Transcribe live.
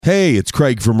Hey, it's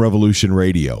Craig from Revolution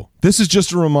Radio. This is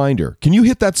just a reminder. Can you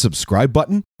hit that subscribe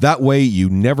button? That way you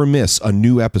never miss a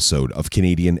new episode of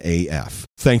Canadian AF.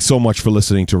 Thanks so much for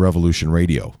listening to Revolution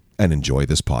Radio and enjoy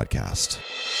this podcast.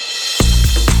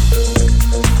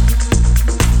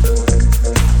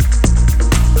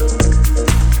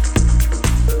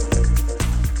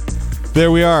 There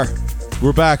we are.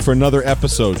 We're back for another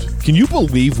episode. Can you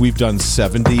believe we've done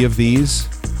 70 of these?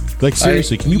 Like,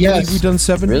 seriously, can you believe we've done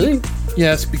 70? Really?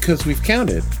 Yes, because we've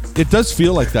counted. It does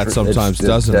feel like that sometimes,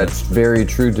 doesn't it? That's very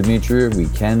true, Dimitri. We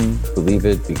can believe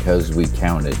it because we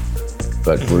counted.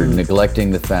 But we're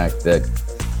neglecting the fact that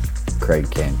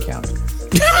Craig can't count.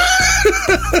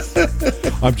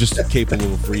 I'm just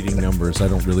capable of reading numbers. I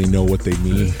don't really know what they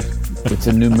mean. It's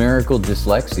a numerical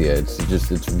dyslexia.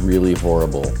 It's really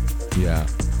horrible. Yeah,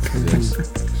 it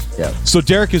is. Yeah. So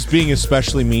Derek is being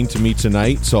especially mean to me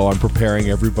tonight, so I'm preparing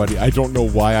everybody. I don't know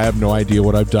why. I have no idea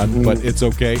what I've done, but it's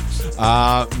okay.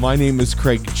 My name is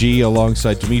Craig G,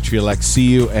 alongside Dimitri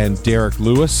Alexiou and Derek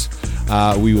Lewis.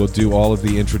 We will do all of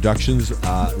the introductions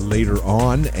later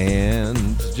on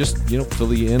and just,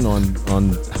 fill you in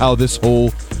on how this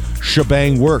whole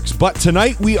shebang works. But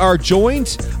tonight we are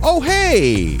joined... Oh,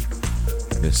 hey!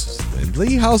 Mrs.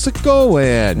 Lindley, how's it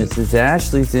going? Mrs.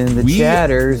 Ashley's in the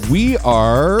chatters. We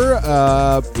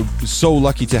are so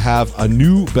lucky to have a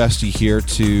new bestie here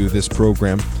to this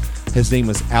program. His name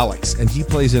is Alex, and he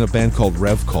plays in a band called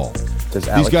Revcall. Does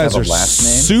Alex These guys have are a last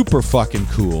name? Super fucking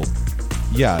cool.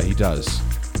 Yeah, he does.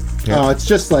 Yeah. Oh, it's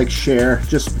just like Cher,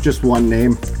 just one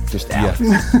name. Just Alex.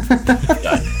 Yeah.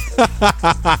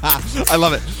 I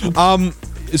love it.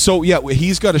 So, yeah,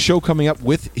 he's got a show coming up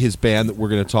with his band that we're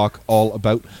going to talk all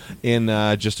about in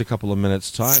just a couple of minutes'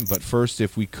 time. But first,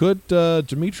 if we could,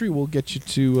 Dimitri, we'll get you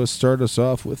to start us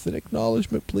off with an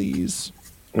acknowledgement, please.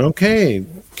 Okay.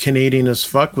 Canadian as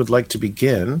Fuck would like to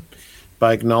begin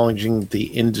by acknowledging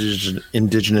the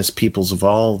indigenous peoples of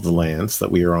all the lands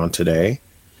that we are on today.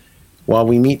 While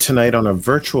we meet tonight on a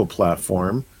virtual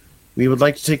platform, we would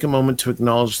like to take a moment to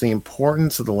acknowledge the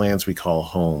importance of the lands we call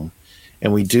home.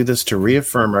 And we do this to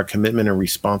reaffirm our commitment and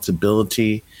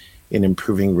responsibility in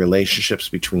improving relationships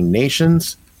between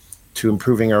nations, to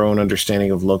improving our own understanding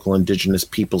of local indigenous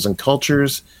peoples and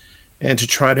cultures, and to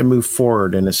try to move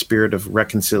forward in a spirit of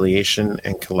reconciliation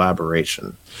and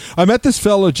collaboration. I met this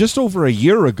fellow just over a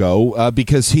year ago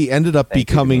because he ended up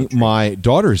becoming my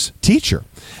daughter's teacher.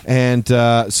 And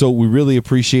so we really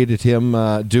appreciated him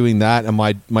doing that. And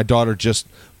my daughter just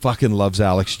fucking loves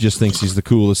Alex. She just thinks he's the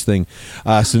coolest thing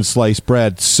since sliced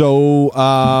bread. So,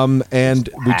 and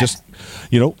we just,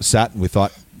 sat and we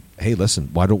thought, hey, listen,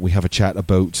 why don't we have a chat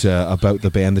about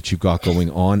the band that you've got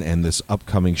going on and this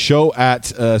upcoming show at,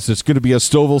 so it's going to be a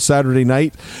Stouffville Saturday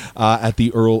night at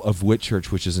the Earl of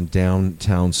Whitchurch, which is in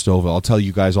downtown Stouffville. I'll tell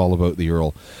you guys all about the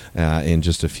Earl in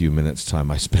just a few minutes' time.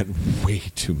 I spent way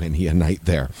too many a night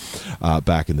there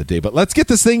back in the day. But let's get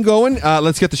this thing going.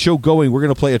 Let's get the show going. We're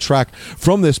going to play a track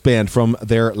from this band from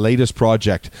their latest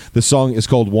project. The song is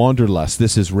called Wanderlust.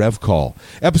 This is Revcall.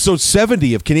 Episode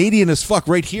 70 of Canadian as Fuck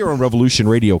right here on Revolution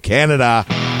Radio Canada.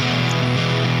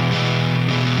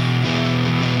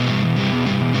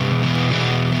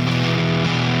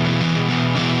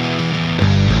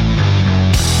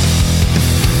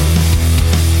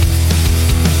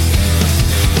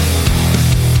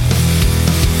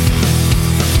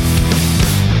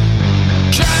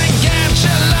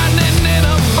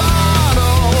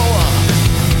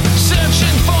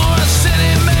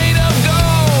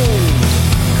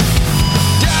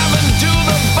 Diving to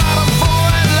the bottom for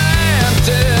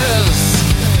Atlantis.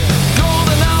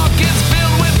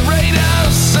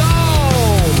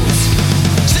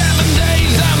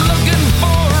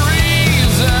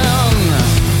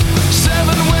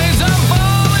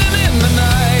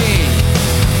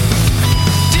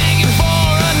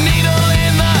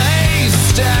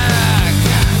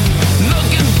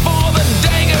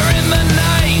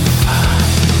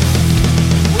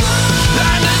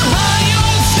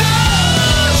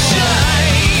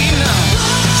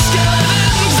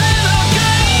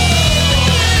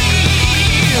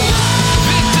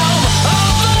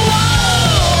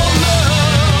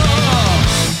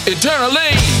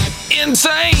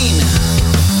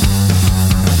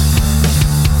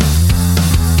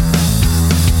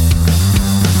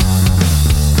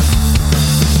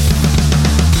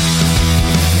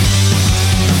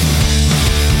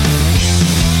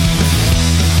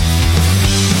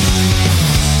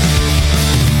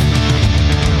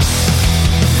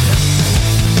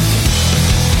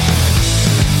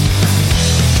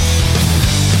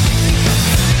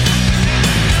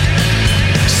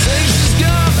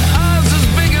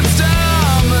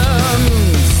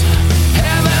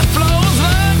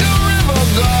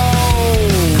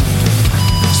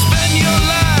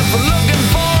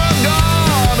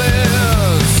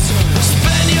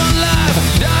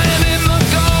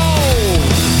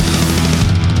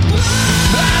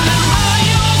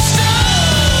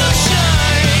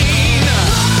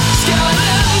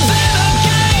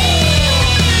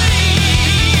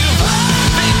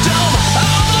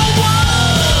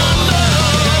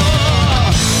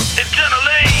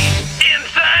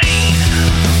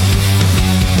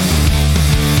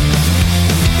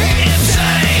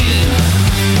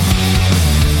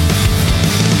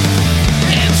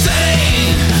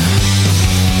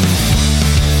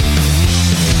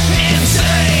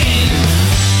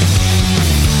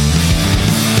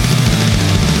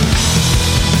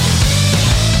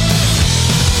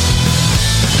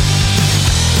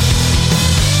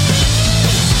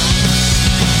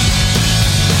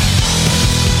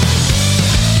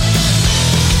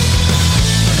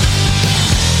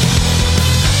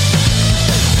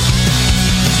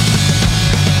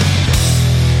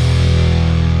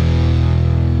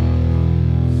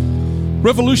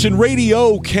 Revolution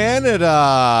Radio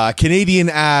Canada, Canadian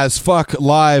as fuck,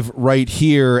 live right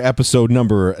here, episode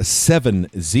number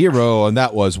 70, and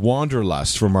that was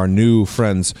Wanderlust from our new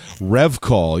friends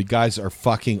Revcall. You guys are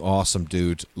fucking awesome,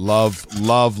 dude. Love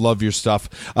your stuff.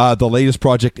 The latest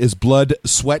project is Blood,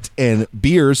 Sweat, and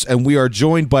Beers, and we are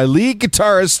joined by lead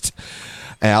guitarist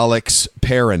Alex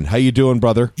Perin. How you doing,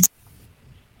 brother?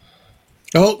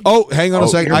 Oh, hang on a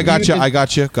second. I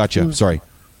got you. Sorry.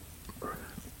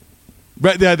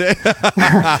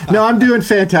 No, I'm doing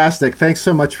fantastic. Thanks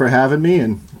so much for having me,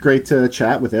 and great to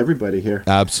chat with everybody here.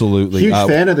 Absolutely. Huge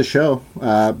fan of the show.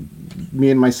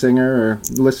 Me and my singer are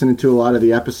listening to a lot of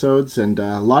the episodes, and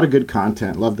a lot of good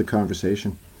content. Love the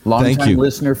conversation. Long-time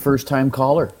listener, first-time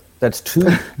caller. That's two.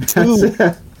 We've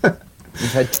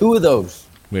had two of those.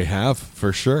 We have,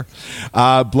 for sure.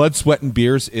 Blood, Sweat, and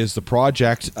Beers is the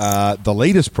project, the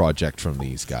latest project from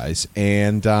these guys.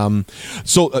 And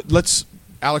let's...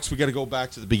 Alex, we got to go back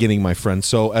to the beginning, my friend.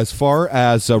 So as far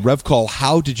as Revcall,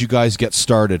 how did you guys get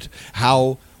started?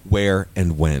 How, where,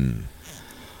 and when?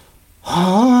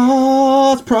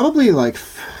 It's probably like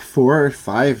 4 or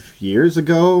 5 years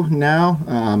ago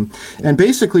now. And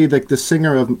basically, the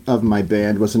singer of my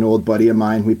band was an old buddy of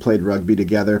mine. We played rugby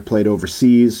together, played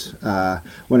overseas,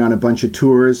 went on a bunch of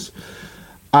tours.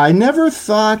 I never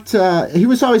thought he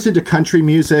was always into country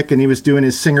music, and he was doing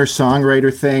his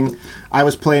singer-songwriter thing. I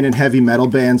was playing in heavy metal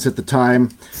bands at the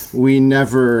time. We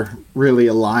never really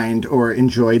aligned or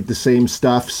enjoyed the same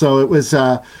stuff. So it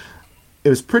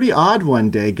was pretty odd one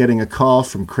day getting a call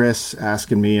from Chris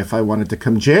asking me if I wanted to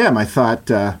come jam. I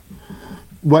thought,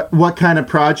 what kind of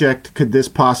project could this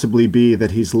possibly be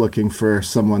that he's looking for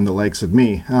someone the likes of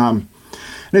me?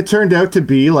 And it turned out to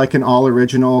be like an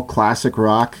all-original classic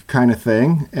rock kind of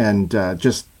thing, and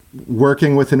just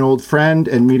working with an old friend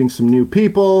and meeting some new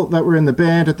people that were in the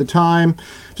band at the time.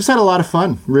 Just had a lot of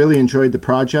fun. Really enjoyed the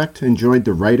project, enjoyed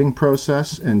the writing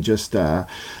process, and just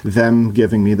them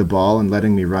giving me the ball and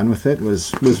letting me run with it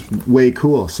was way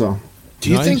cool. So,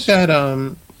 do you think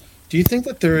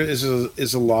that there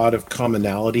is a lot of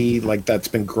commonality like that's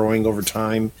been growing over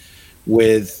time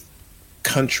with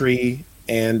country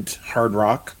and hard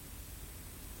rock,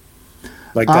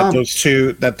 like that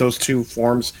those two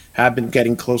forms have been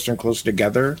getting closer and closer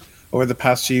together over the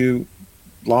past few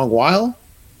long while?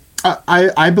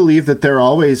 I believe that they're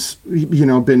always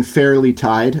been fairly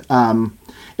tied.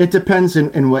 It depends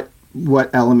in what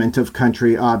element of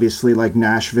country. Obviously, like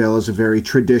Nashville is a very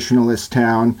traditionalist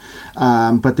town,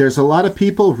 but there's a lot of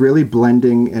people really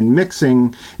blending and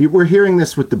mixing. We're hearing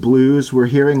this with the blues. We're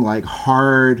hearing like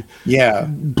hard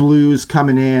blues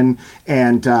coming in,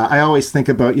 and I always think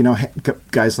about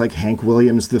guys like Hank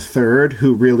Williams III,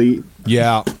 who really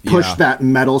pushed that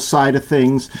metal side of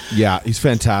things. Yeah, he's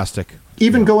fantastic.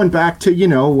 Even going back to,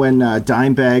 when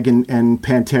Dimebag and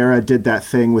Pantera did that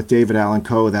thing with David Allan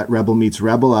Coe, that Rebel Meets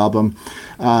Rebel album,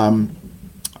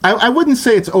 I wouldn't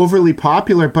say it's overly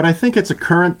popular, but I think it's a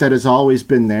current that has always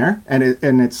been there, and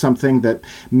it's something that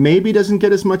maybe doesn't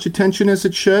get as much attention as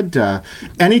it should.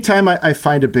 Anytime I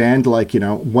find a band like,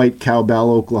 White Cowbell,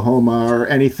 Oklahoma, or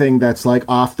anything that's like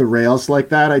off the rails like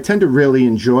that, I tend to really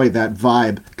enjoy that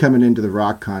vibe coming into the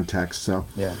rock context. So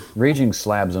yeah, Raging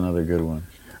Slab's another good one.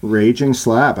 Raging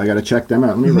Slab. I got to check them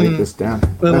out. Let me write this down.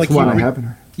 But that's one I haven't.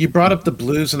 You brought up the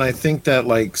blues, and I think that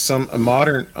like a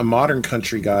modern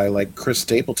country guy like Chris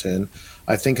Stapleton,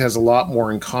 I think has a lot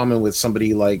more in common with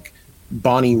somebody like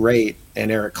Bonnie Raitt and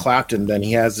Eric Clapton than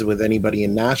he has with anybody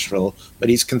in Nashville. But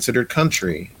he's considered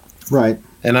country, right?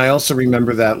 And I also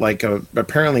remember that like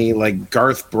apparently like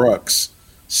Garth Brooks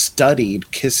studied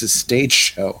Kiss's stage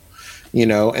show.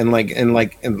 And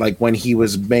when he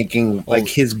was making like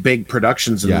his big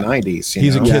productions in the 90s.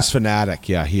 He's a Kiss fanatic.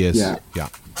 Yeah, he is. Yeah.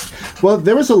 Well,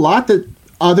 there was a lot that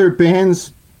other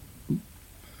bands,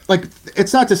 like,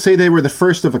 it's not to say they were the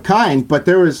first of a kind, but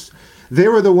they were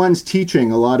the ones teaching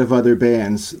a lot of other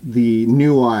bands the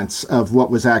nuance of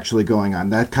what was actually going on.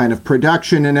 That kind of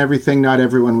production and everything, not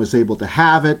everyone was able to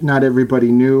have it. Not everybody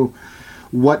knew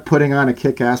what putting on a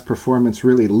kick-ass performance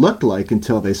really looked like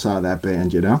until they saw that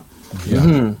band,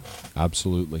 Yeah,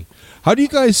 absolutely. How do you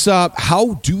guys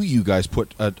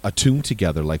put a tune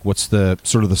together? Like, what's the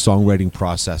sort of the songwriting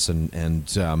process and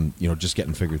just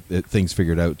getting things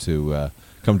figured out to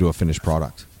come to a finished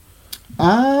product?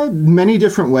 Many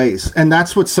different ways, and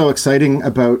that's what's so exciting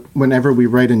about whenever we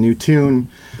write a new tune.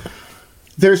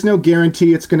 There's no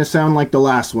guarantee it's going to sound like the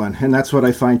last one, and that's what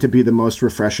I find to be the most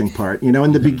refreshing part. In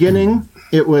the beginning,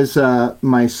 it was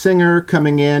my singer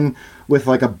coming in with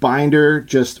like a binder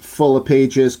just full of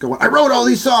pages going, I wrote all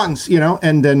these songs,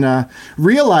 and then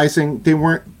realizing they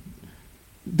weren't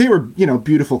they were,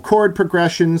 beautiful chord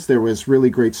progressions. There was really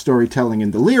great storytelling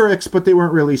in the lyrics, but they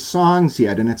weren't really songs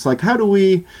yet. And it's like, how do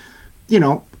we,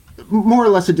 more or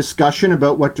less a discussion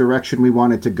about what direction we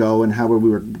wanted to go and how we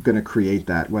were going to create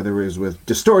that, whether it was with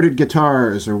distorted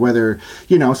guitars or whether,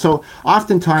 so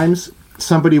oftentimes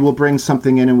somebody will bring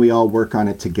something in and we all work on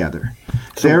it together.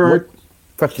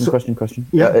 Question.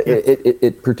 Yeah.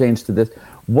 It pertains to this.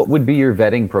 What would be your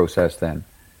vetting process then?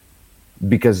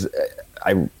 Because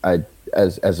I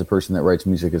as a person that writes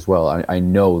music as well, I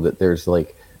know that there's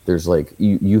like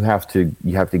you have to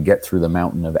get through the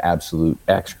mountain of absolute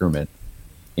excrement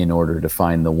in order to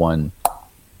find the one,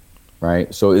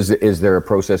 right? So is there a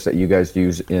process that you guys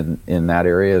use in that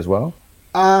area as well?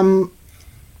 I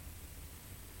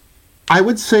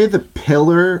would say the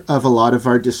pillar of a lot of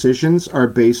our decisions are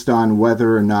based on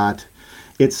whether or not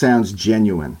it sounds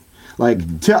genuine.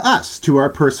 Like to us, to our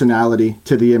personality,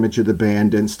 to the image of the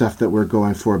band and stuff that we're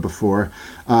going for before.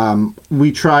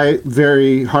 We try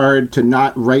very hard to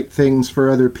not write things for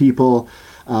other people.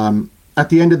 At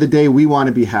the end of the day, we want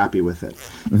to be happy with it.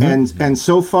 Mm-hmm. And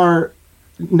so far,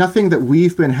 nothing that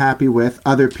we've been happy with,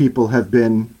 other people have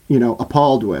been,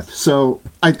 appalled with. So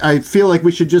I feel like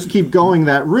we should just keep going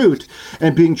that route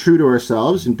and being true to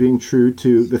ourselves and being true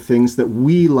to the things that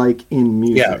we like in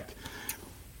music.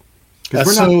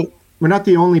 Because we're not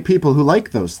the only people who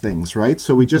like those things, right?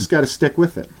 So we just got to stick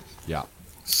with it. Yeah.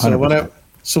 So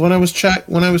when I was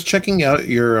checking out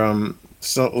your a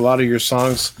lot of your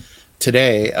songs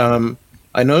today,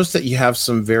 I noticed that you have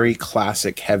some very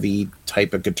classic, heavy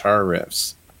type of guitar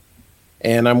riffs,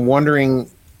 and I'm wondering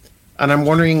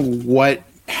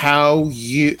how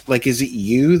you is it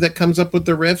you that comes up with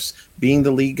the riffs, being the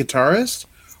lead guitarist,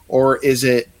 or is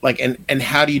it and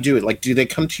how do you do it? Like, do they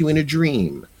come to you in a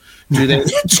dream? Is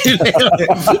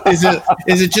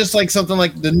it just like something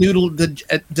like the noodle?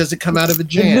 Does it come out of a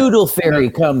jam? The noodle fairy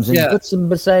comes and puts them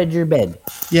beside your bed.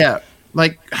 Yeah.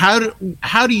 Like how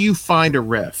do you find a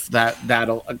riff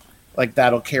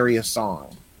that'll carry a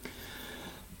song?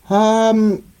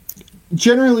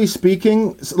 Generally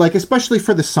speaking, especially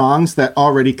for the songs that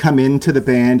already come into the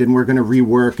band and we're going to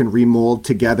rework and remold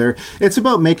together, it's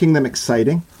about making them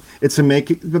exciting. It's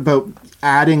about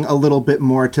adding a little bit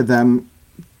more to them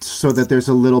so that there's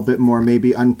a little bit more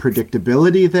maybe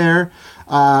unpredictability there.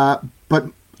 But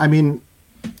I mean,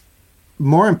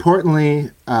 more importantly,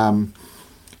 I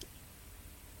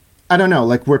don't know,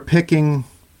 we're picking,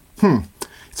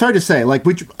 it's hard to say.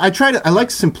 I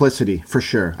like simplicity for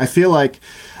sure. I feel like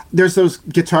there's those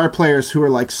guitar players who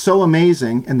are so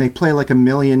amazing and they play a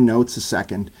million notes a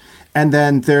second. And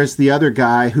then there's the other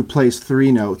guy who plays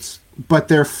 3 notes, but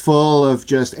they're full of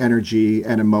just energy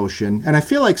and emotion. And I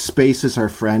feel like space is our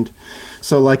friend.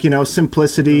 So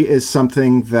simplicity is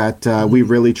something that we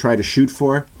really try to shoot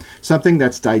for. Something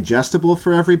that's digestible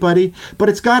for everybody, but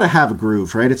it's got to have a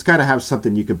groove, right? It's got to have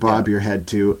something you could bob your head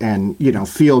to and,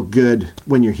 feel good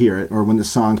when you hear it or when the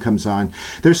song comes on.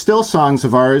 There's still songs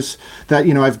of ours that,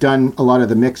 I've done a lot of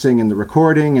the mixing and the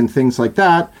recording and things like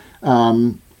that.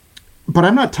 But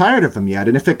I'm not tired of them yet.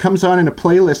 And if it comes on in a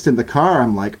playlist in the car,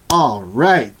 I'm like, all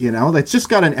right, it's just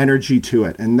got an energy to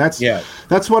it. And that's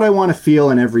what I want to feel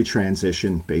in every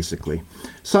transition, basically.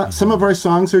 So some of our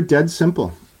songs are dead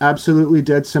simple. Absolutely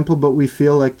dead simple, but we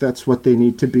feel like that's what they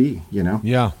need to be,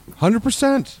 Yeah,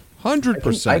 100%.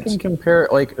 100%. I can compare,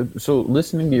 so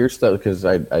listening to your stuff, because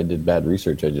I did bad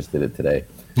research. I just did it today.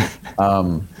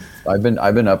 I've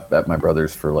been up at my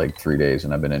brother's for 3 days,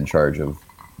 and I've been in charge of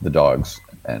the dogs,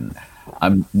 and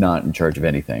I'm not in charge of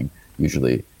anything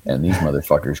usually. And these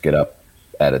motherfuckers get up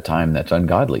at a time that's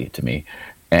ungodly to me.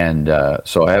 And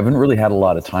so I haven't really had a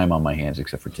lot of time on my hands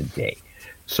except for today.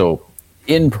 So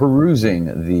in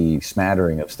perusing the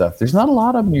smattering of stuff, there's not a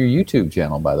lot on your YouTube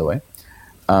channel, by the way.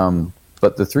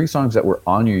 But the 3 songs that were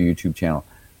on your YouTube channel,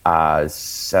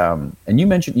 and you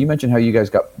mentioned how you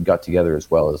guys got together as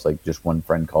well as just one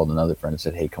friend called another friend and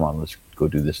said, "Hey, come on, let's go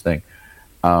do this thing."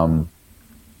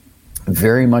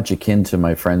 Very much akin to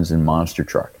my friends in Monster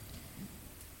Truck.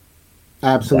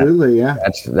 Absolutely, yeah.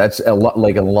 That's a lot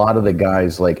a lot of the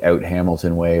guys out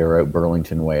Hamilton way or out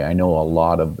Burlington way. I know a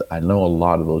lot of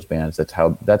those bands. That's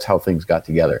how things got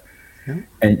together. Yeah.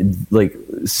 And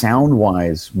sound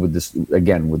wise with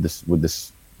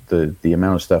the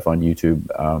amount of stuff on YouTube,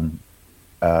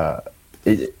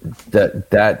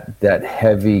 that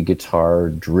heavy guitar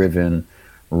driven,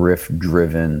 riff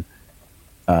driven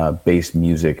bass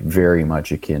music, very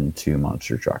much akin to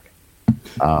Monster Truck.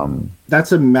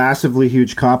 That's a massively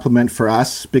huge compliment for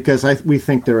us because we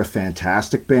think they're a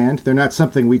fantastic band. They're not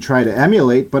something we try to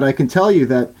emulate, but I can tell you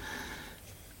that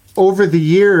over the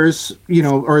years,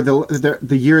 or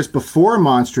the years before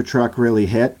Monster Truck really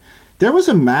hit, there was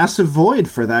a massive void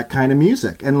for that kind of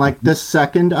music. And like the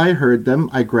second I heard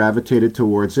them, I gravitated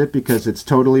towards it because it's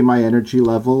totally my energy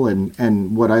level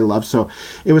and what I love. So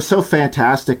it was so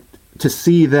fantastic to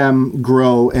see them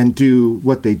grow and do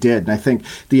what they did. And I think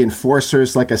the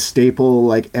Enforcer's like a staple,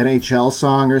 like NHL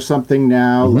song or something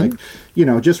now, like,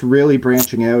 just really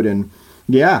branching out. And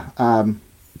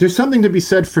there's something to be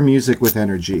said for music with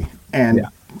energy. And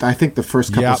I think the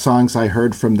first couple songs I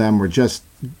heard from them were just,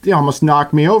 they almost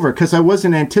knocked me over because I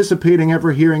wasn't anticipating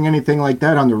ever hearing anything like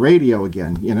that on the radio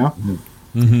again,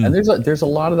 And there's a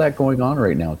lot of that going on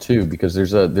right now too, because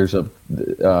there's a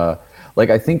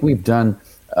I think we've done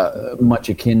much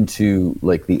akin to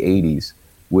like the 80s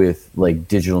with like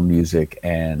digital music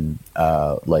and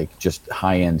like just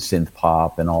high-end synth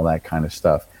pop and all that kind of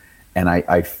stuff. And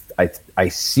I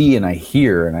see and I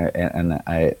hear and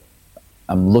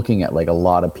I'm looking at like a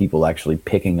lot of people actually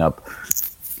picking up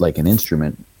like an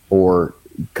instrument or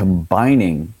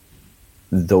combining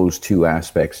those two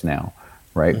aspects now,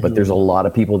 right? But there's a lot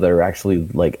of people that are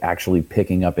actually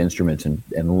picking up instruments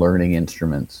and learning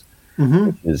instruments,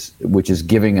 which is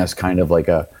giving us kind of like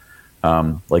a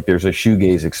like there's a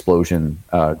shoegaze explosion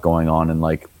going on in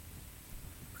like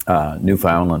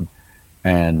Newfoundland,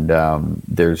 and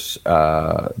there's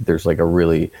like a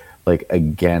really like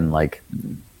again like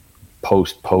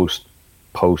post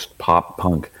pop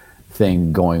punk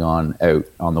thing going on out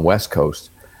on the West Coast.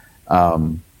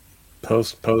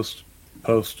 Post pop.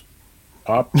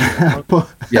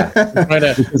 Yeah,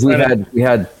 because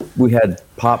we had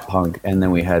pop punk, and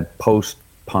then we had post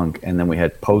punk, and then we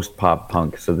had post pop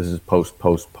punk. So this is post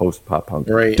pop punk.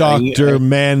 Right, Dr.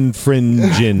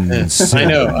 Manfringens. I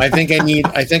know. I think I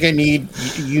need.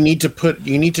 You need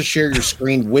to share your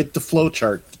screen with the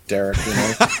flowchart, Derek.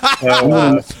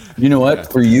 So, you know what?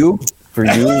 For you,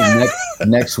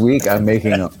 next week, I'm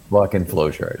making a fucking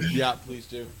flowchart. Yeah, please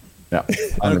do. Yeah,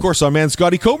 and of course, our man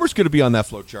Scotty Comer's going to be on that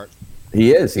flowchart.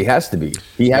 He is. He has to be.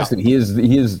 He has to be. He is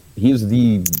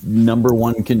the number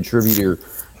one contributor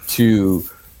to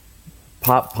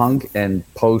pop punk and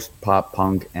post pop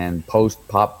punk and post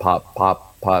pop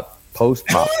post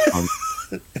pop punk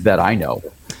that I know.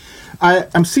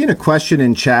 I'm seeing a question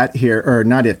in chat here, or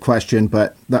not a question,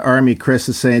 but the Army Chris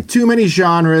is saying, too many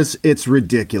genres, it's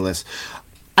ridiculous.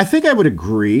 I think I would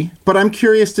agree, but I'm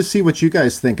curious to see what you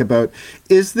guys think about,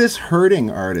 is this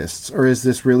hurting artists, or is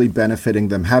this really benefiting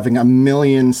them, having a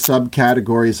million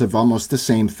subcategories of almost the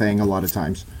same thing a lot of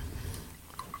times?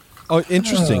 Oh,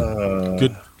 interesting.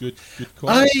 Good call.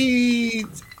 I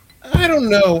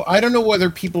don't know. I don't know whether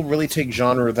people really take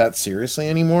genre that seriously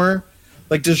anymore.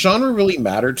 Like, does genre really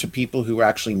matter to people who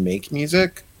actually make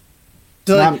music?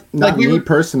 Not me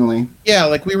personally. Yeah,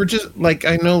 like we were just like,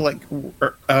 I know, like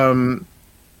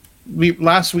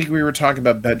last week we were talking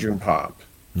about bedroom pop,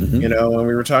 and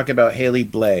we were talking about Haley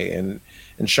Blay and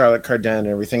Charlotte Cardin and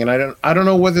everything. And I don't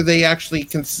know whether they actually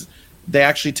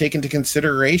take into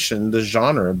consideration the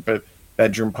genre, but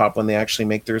bedroom pop when they actually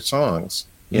make their songs.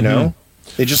 You know,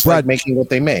 they just like making what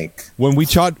they make. When we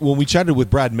chatted with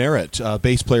Brad Merritt,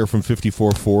 bass player from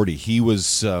 5440, he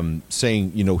was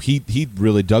saying, he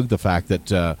really dug the fact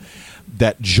that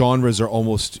that genres are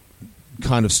almost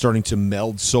kind of starting to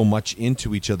meld so much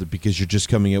into each other because you're just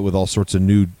coming out with all sorts of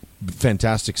new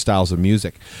fantastic styles of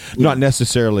music. Not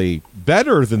necessarily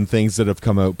better than things that have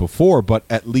come out before, but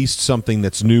at least something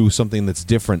that's new, something that's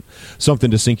different,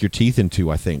 something to sink your teeth into,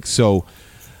 I think. So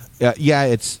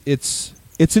it's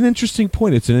an interesting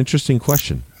point. It's an interesting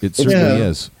question. It certainly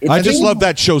is. I just love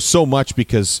that show so much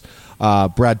because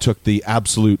Brad took the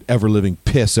absolute ever-living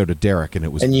piss out of Derek, and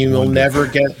it was. And you will never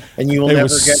get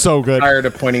so good. Tired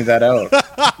of pointing that out.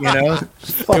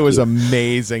 It was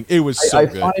amazing. It was so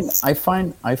good. I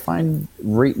find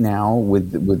right now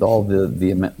with all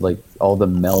the like all the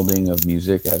melding of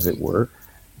music, as it were.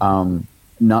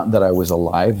 Not that I was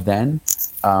alive then.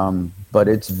 But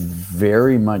it's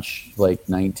very much like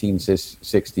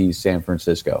 1960s San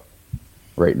Francisco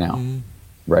right now,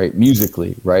 right?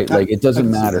 Musically, right? Like it doesn't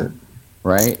matter,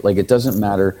 right? Like it doesn't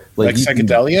matter. Like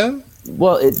psychedelia?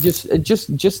 Well, it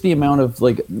just the amount of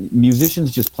like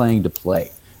musicians just playing to play.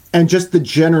 And just the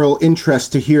general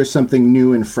interest to hear something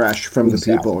new and fresh from the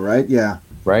people, right? Yeah.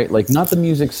 Right? Like not the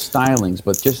music stylings,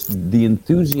 but just the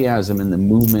enthusiasm and the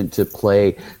movement to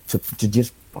play, to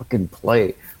just fucking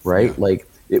play, right? Yeah. Like,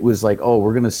 it was like, oh,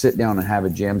 we're going to sit down and have a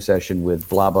jam session with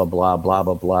blah, blah, blah, blah,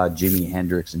 blah, blah, Jimi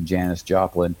Hendrix and Janis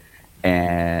Joplin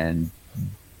and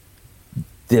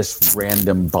this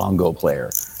random bongo player,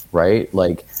 right?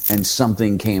 Like, and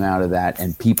something came out of that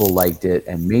and people liked it,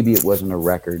 and maybe it wasn't a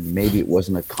record, maybe it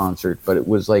wasn't a concert, but it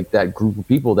was like that group of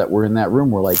people that were in that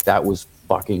room were like, that was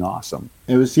fucking awesome.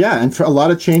 It was, yeah, and for a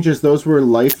lot of changes, those were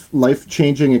life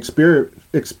changing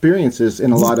experiences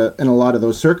in a lot of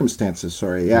those circumstances.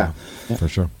 Sorry, yeah. For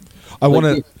sure. I want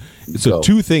to. So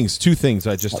two things.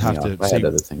 I just have to I say, had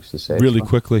other things to say really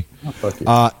quickly. Oh, fuck you.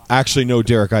 Actually, no,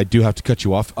 Derek, I do have to cut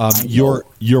you off.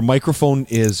 Your microphone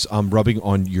is rubbing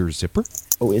on your zipper.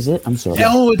 Oh, is it? I'm sorry.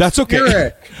 No, That's okay.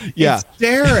 Derek. Yeah. It's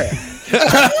Derek.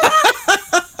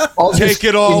 Take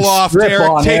it all off,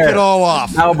 Derek. Take it all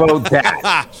off. How about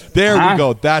that? There we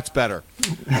go. That's better.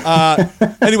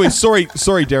 Anyway,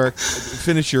 sorry, Derek.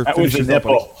 Finish your thought,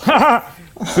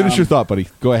 buddy. Finish your thought, buddy.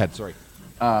 Go ahead. Sorry.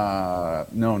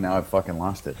 No, now I fucking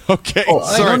lost it. Okay.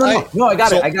 Sorry. No, I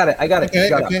got it. Okay,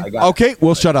 Shut okay. up. I got it. Okay,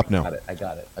 we'll shut up now. I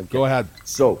got it. Okay. Go ahead.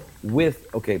 So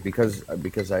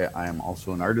because I am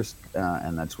also an artist,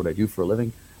 and that's what I do for a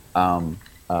living. One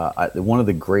of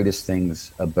the greatest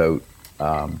things about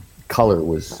color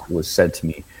was said to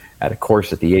me at a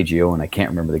course at the AGO, and I can't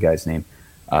remember the guy's name.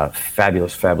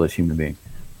 Fabulous human being.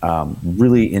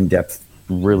 Really in depth,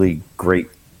 really great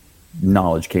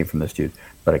knowledge came from this dude,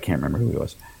 but I can't remember who he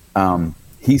was.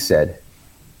 He said,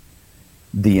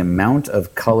 the amount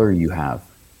of color you have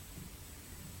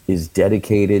is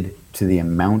dedicated to the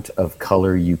amount of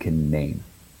color you can name.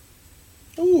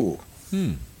 Ooh.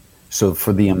 So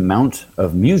for the amount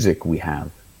of music we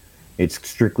have, it's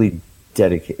strictly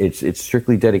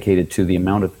dedicated to the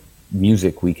amount of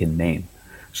music we can name.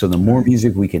 So the more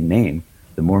music we can name,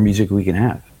 the more music we can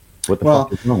have. What the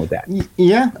fuck is wrong with that?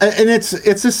 Yeah, and it's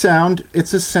a sound.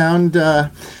 It's a sound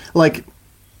like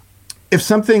if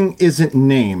something isn't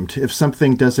named, if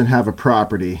something doesn't have a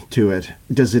property to it,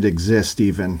 does it exist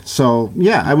even? So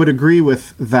yeah, I would agree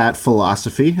with that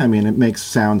philosophy. I mean, it makes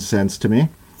sound sense to me.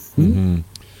 Mm-hmm.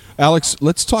 Alex,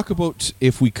 let's talk about,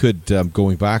 if we could,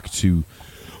 going back to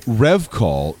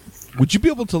Revcall. Would you be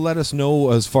able to let us know,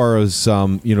 as far as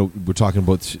we're talking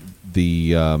about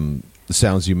the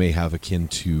sounds you may have akin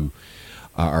to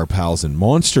our pals in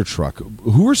Monster Truck.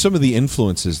 Who are some of the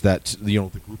influences that the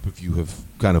group of you have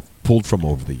kind of pulled from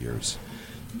over the years?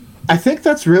 I think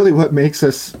that's really what makes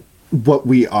us what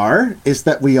we are, is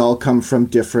that we all come from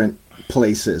different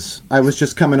places. I was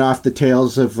just coming off the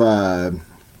tails of I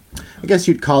guess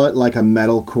you'd call it like a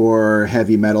metalcore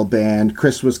heavy metal band.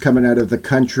 Chris was coming out of the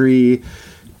country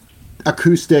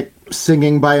acoustic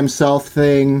singing by himself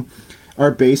thing.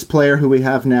 Our bass player, who we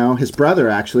have now, his brother,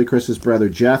 actually, Chris's brother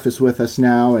Jeff, is with us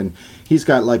now, and he's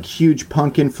got like huge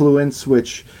punk influence,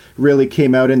 which really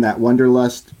came out in that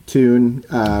Wonderlust tune.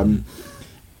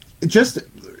 It just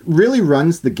really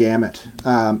runs the gamut,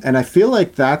 and I feel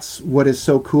like that's what is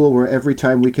so cool, where every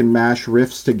time we can mash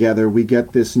riffs together, we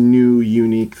get this new,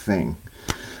 unique thing.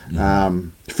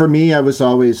 For me, I was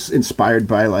always inspired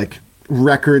by like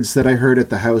records that I heard at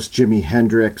the house. Jimi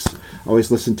Hendrix,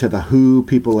 always listened to The Who,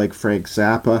 people like Frank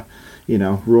Zappa,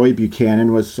 Roy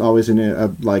Buchanan was always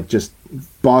just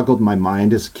boggled my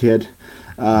mind as a kid.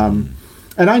 And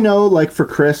I know, like, for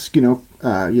Chris,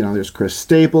 there's Chris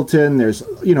Stapleton, there's,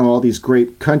 all these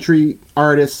great country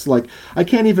artists. Like, I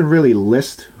can't even really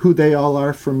list who they all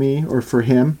are for me or for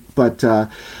him, but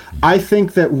I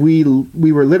think that we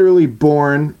were literally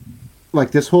born,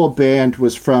 like, this whole band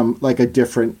was from like a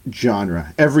different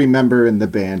genre. Every member in the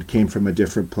band came from a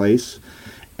different place.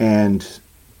 And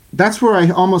that's where I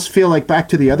almost feel like, back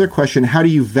to the other question, how do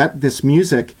you vet this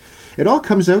music? It all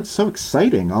comes out so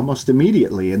exciting almost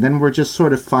immediately. And then we're just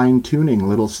sort of fine tuning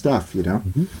little stuff,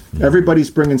 Mm-hmm. Everybody's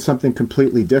bringing something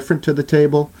completely different to the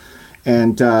table.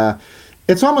 And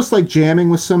it's almost like jamming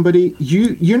with somebody.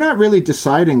 You're not really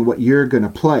deciding what you're going to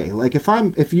play. Like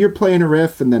if you're playing a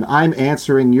riff and then I'm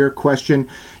answering your question,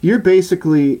 you're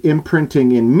basically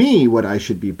imprinting in me what I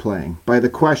should be playing by the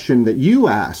question that you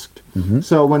asked. Mm-hmm.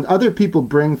 So when other people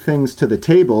bring things to the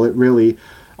table, it really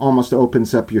almost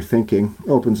opens up your thinking,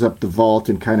 opens up the vault,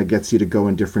 and kind of gets you to go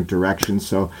in different directions.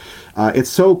 So it's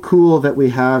so cool that we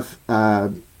have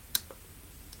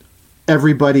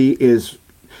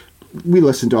we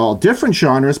listen to all different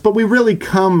genres, but we really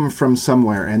come from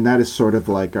somewhere, and that is sort of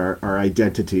like our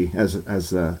identity as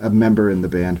a member in the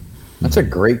band. That's a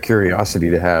great curiosity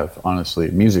to have,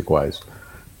 honestly, music-wise,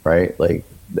 right? Like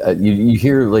you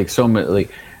hear like so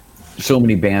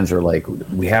many bands are like,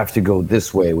 we have to go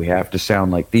this way, we have to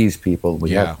sound like these people,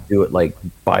 we have to do it like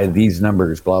by these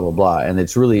numbers, blah blah blah, and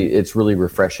it's really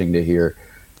refreshing to hear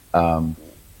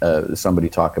somebody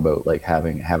talk about like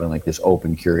having like this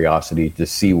open curiosity to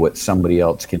see what somebody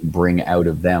else can bring out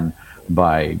of them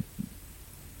by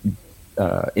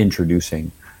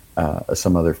introducing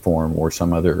some other form or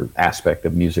some other aspect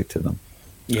of music to them.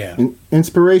 Yeah.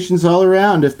 Inspiration's all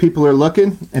around. If people are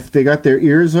looking, if they got their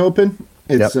ears open,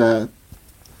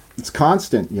 it's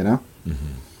constant, you know.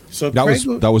 So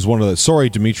that was one of the. Sorry,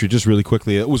 Dimitri, just really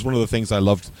quickly. It was one of the things I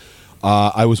loved.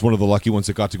 I was one of the lucky ones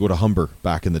that got to go to Humber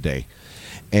back in the day.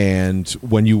 And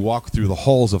when you walk through the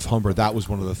halls of Humber, that was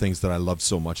one of the things that I loved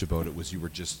so much about it, was you were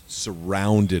just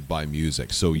surrounded by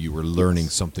music. So you were learning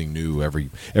something new every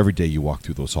day you walk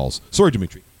through those halls. Sorry,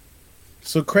 Dimitri.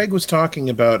 So Craig was talking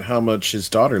about how much his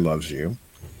daughter loves you.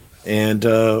 And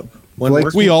when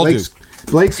we all do.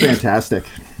 Blake's fantastic.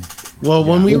 Well,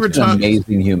 when we were Blake's an talking,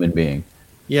 amazing human being.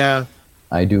 yeah,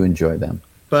 I do enjoy them.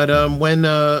 but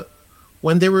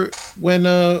when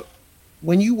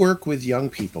you work with young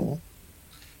people,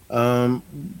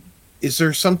 is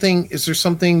there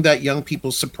something that young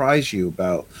people surprise you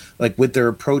about, like with their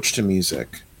approach to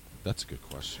music? That's a good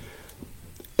question.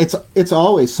 It's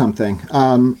always something.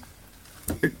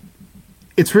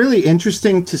 It's really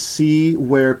interesting to see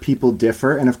where people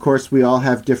differ, and of course we all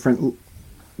have different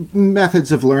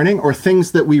methods of learning or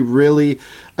things that we really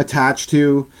attach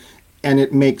to, and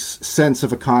it makes sense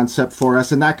of a concept for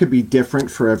us, and that could be different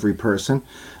for every person.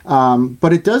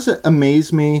 But it does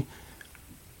amaze me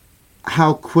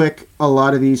how quick a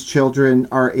lot of these children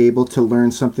are able to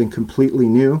learn something completely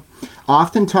new.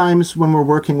 Oftentimes when we're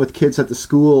working with kids at the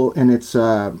school and it's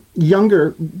far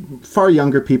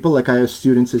younger people, like I have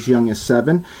students as young as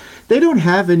 7, they don't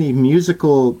have any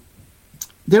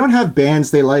they don't have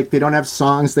bands they like, they don't have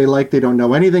songs they like, they don't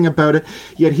know anything about it.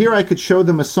 Yet here I could show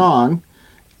them a song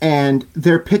and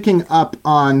they're picking up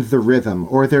on the rhythm,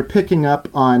 or they're picking up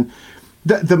on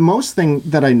the most thing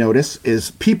that I notice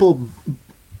is people,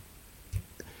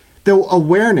 the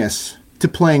awareness to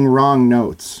playing wrong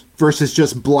notes versus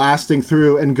just blasting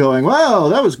through and going, "Wow,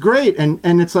 that was great," and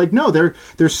it's like, no,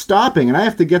 they're stopping, and I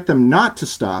have to get them not to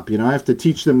stop. You know, I have to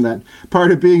teach them that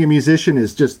part of being a musician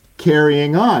is just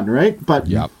carrying on, right? But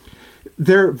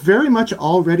they're very much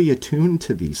already attuned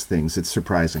to these things. It's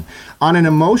surprising. On an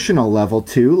emotional level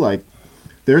too, like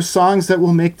there's songs that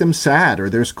will make them sad, or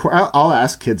I'll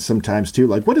ask kids sometimes too,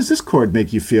 like, what does this chord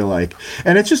make you feel like?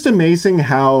 And it's just amazing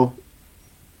how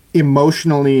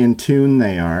emotionally in tune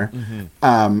they are.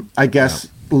 I guess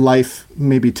life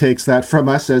maybe takes that from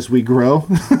us as we grow.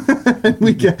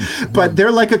 But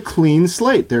they're like a clean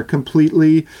slate. They're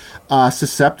completely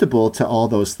susceptible to all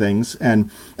those things,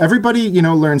 and everybody, you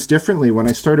know, learns differently. When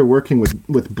I started working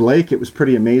with Blake, it was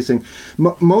pretty amazing.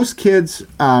 Most kids,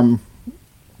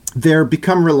 they're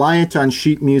become reliant on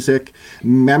sheet music,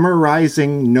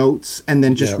 memorizing notes, and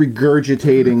then just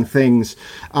regurgitating things.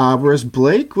 Whereas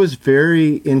Blake was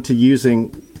very into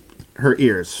using her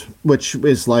ears, which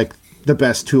is like the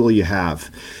best tool you have.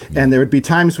 And there would be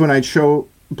times when I'd show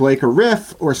Blake a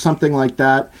riff or something like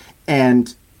that,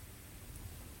 and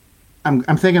I'm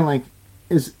thinking, like,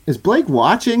 is Blake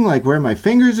watching, like, where my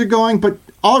fingers are going? But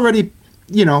already,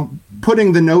 you know,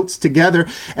 putting the notes together,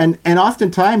 and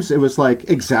oftentimes it was like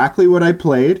exactly what I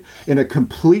played in a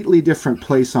completely different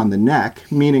place on the neck,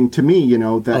 meaning to me, you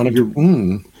know, that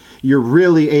you're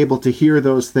really able to hear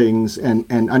those things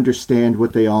and understand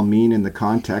what they all mean in the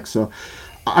context. So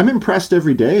I'm impressed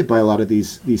every day by a lot of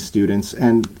these students,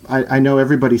 and I know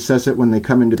everybody says it when they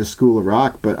come into the School of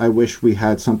Rock, but I wish we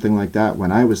had something like that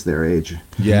when I was their age.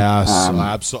 Yes,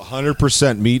 absolutely,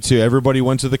 100%. Me too. Everybody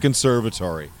went to the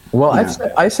conservatory. Well,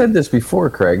 I said this before,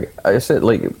 Craig. I said,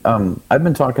 like, I've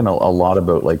been talking a lot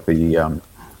about, like, the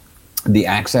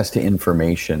access to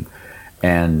information,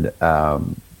 and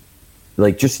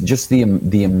like just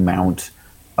the amount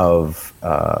of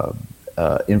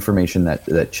information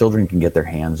that children can get their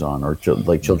hands on, or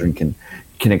children can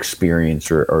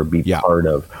experience or be part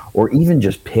of, or even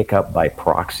just pick up by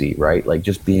proxy, right? Like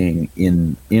just being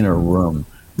in a room.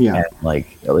 And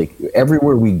like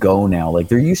everywhere we go now, like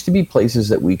there used to be places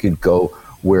that we could go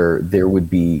where there would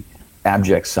be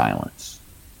abject silence.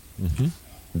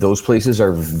 Those places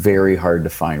are very hard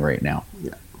to find right now.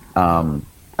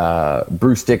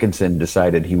 Bruce Dickinson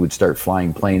decided he would start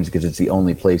flying planes because it's the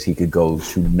only place he could go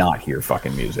to not hear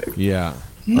fucking music.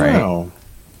 Right.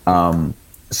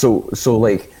 So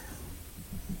like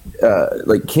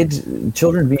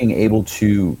children being able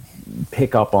to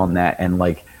pick up on that and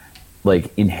like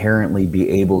inherently be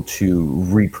able to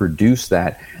reproduce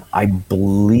that, I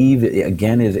believe,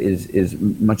 again, is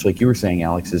much like you were saying,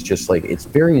 Alex, is just like, it's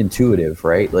very intuitive,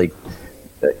 right? Like,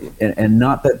 and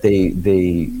not that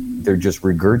they're just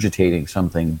regurgitating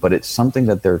something, but it's something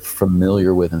that they're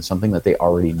familiar with and something that they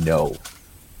already know.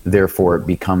 Therefore, it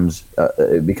becomes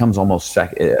almost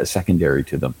secondary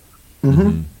to them.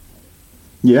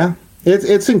 Yeah,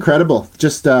 It's incredible.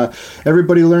 Just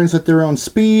everybody learns at their own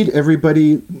speed.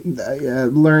 Everybody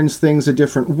learns things a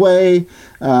different way.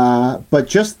 But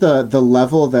just the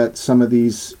level that some of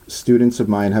these students of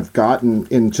mine have gotten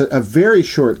in a very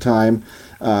short time,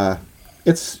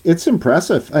 it's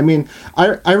impressive. I mean,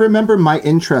 I remember my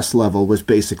interest level was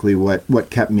basically what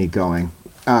kept me going.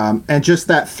 And just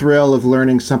that thrill of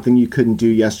learning something you couldn't do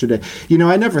yesterday. You know,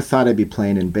 I never thought I'd be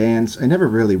playing in bands. I never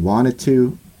really wanted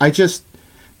to. I just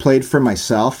played for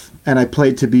myself, and I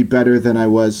played to be better than I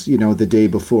was, the day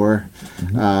before.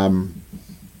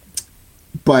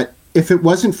 But if it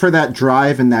wasn't for that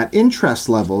drive and that interest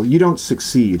level, you don't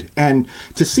succeed. And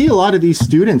to see a lot of these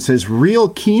students as real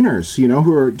keeners,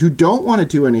 who don't want to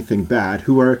do anything bad,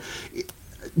 who are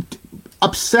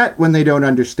upset when they don't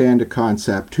understand a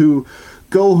concept, who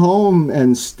go home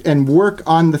and work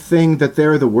on the thing that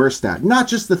they're the worst at, not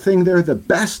just the thing they're the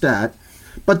best at,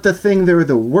 but the thing they're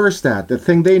the worst at, the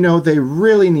thing they know they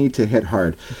really need to hit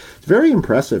hard. It's very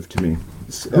impressive to me.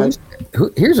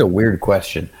 Here's a weird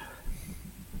question.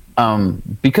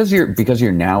 Because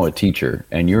you're now a teacher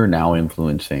and you're now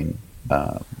influencing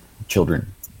children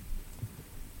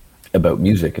about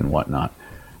music and whatnot,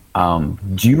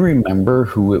 do you remember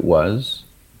who it was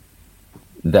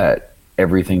that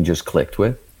everything just clicked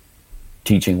with,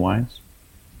 teaching-wise?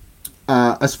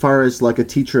 As far as like a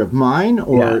teacher of mine,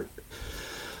 or... Yeah.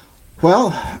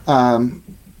 Well,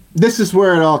 this is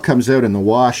where it all comes out in the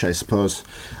wash, I suppose.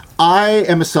 I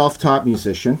am a self-taught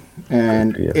musician,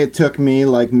 and it took me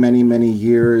like many, many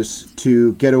years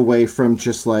to get away from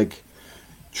just like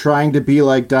trying to be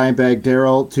like Dimebag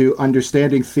Darrell to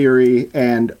understanding theory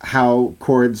and how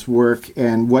chords work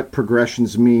and what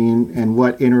progressions mean and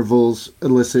what intervals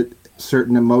elicit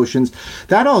certain emotions.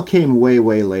 That all came way,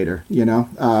 way later,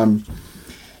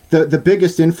 The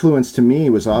biggest influence to me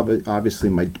was obviously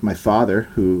my father,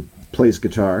 who plays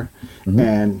guitar.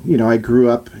 And, I grew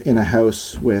up in a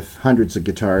house with hundreds of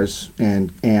guitars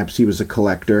and amps. He was a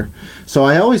collector. So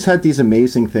I always had these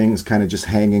amazing things kind of just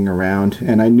hanging around.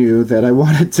 And I knew that I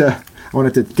wanted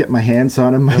to get my hands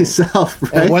on them myself.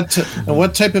 Right? And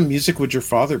what type of music would your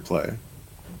father play?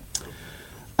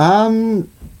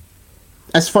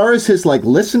 As far as his like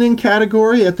listening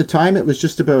category, at the time it was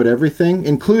just about everything,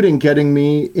 including getting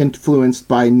me influenced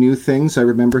by new things. I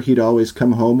remember he'd always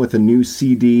come home with a new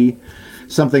CD,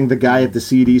 something the guy at the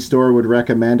CD store would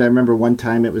recommend. I remember one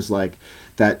time it was like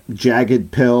that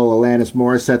Jagged Pill, Alanis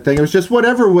Morissette thing. It was just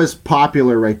whatever was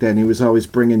popular right then. He was always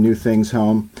bringing new things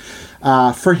home.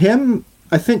 For him,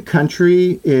 I think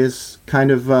country is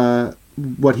kind of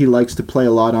what he likes to play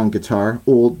a lot on guitar.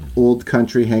 Old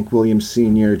country, Hank Williams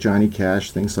Sr., Johnny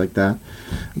Cash, things like that.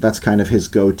 That's kind of his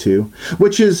go-to,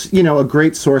 which is, a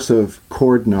great source of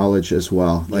chord knowledge as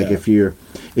well. Like if you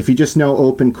just know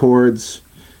open chords,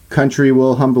 country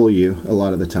will humble you a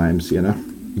lot of the times,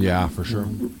 Yeah, for sure.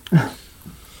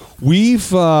 We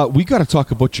got to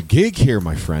talk about your gig here,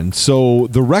 my friend. So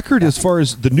the record, as far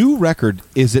as the new record,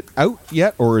 is it out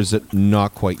yet or is it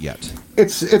not quite yet?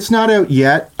 It's not out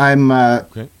yet. I'm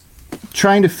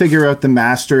trying to figure out the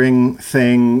mastering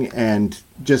thing and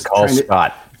just call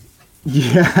Scott.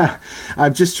 Yeah,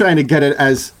 I'm just trying to get it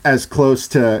as close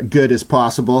to good as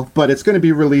possible. But it's going to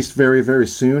be released very, very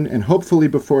soon, and hopefully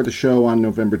before the show on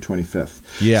November 25th.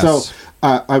 Yes. So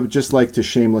I would just like to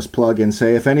shameless plug and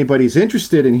say, if anybody's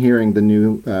interested in hearing the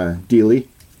new Dealey,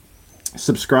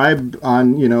 subscribe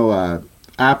on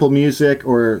Apple Music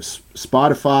or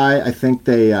Spotify.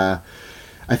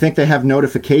 I think they have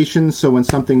notifications, so when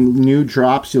something new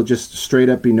drops, you'll just straight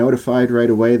up be notified right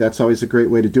away. That's always a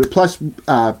great way to do it. Plus,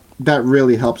 that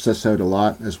really helps us out a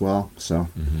lot as well. So,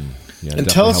 yeah, and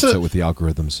tell us with the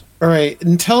algorithms. All right,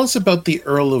 and tell us about the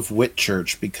Earl of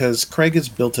Whitchurch, because Craig has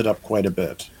built it up quite a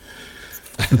bit.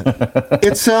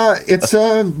 It's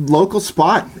a local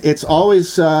spot. It's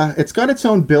always it's got its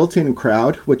own built-in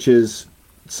crowd, which is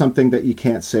something that you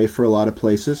can't say for a lot of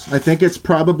places. I think it's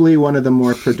probably one of the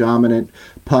more predominant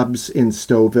pubs in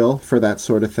Stouffville for that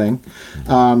sort of thing.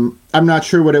 I'm not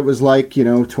sure what it was like,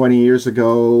 20 years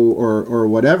ago or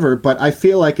whatever, but I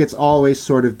feel like it's always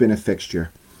sort of been a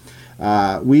fixture.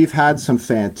 We've had some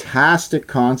fantastic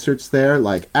concerts there,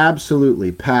 like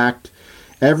absolutely packed.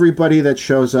 Everybody that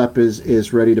shows up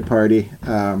is ready to party.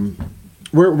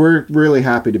 We're really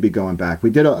happy to be going back. We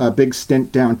did a big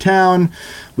stint downtown.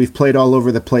 We've played all over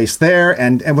the place there.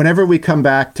 And whenever we come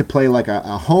back to play like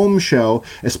a home show,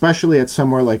 especially at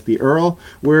somewhere like the Earl,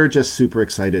 we're just super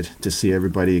excited to see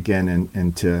everybody again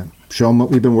and to show them what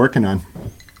we've been working on.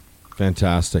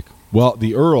 Fantastic. Well,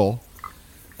 the Earl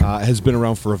has been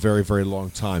around for a very, very long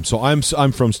time. So I'm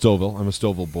from Stouffville. I'm a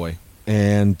Stouffville boy.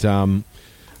 And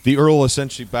The Earl,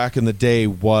 essentially, back in the day,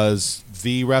 was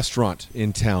the restaurant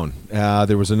in town.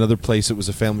 There was another place. It was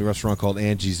a family restaurant called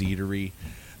Angie's Eatery.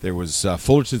 There was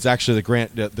Fullerton's, actually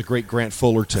the great Grant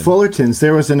Fullerton. Fullerton's.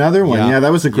 There was another one. Yeah,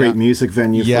 that was a great music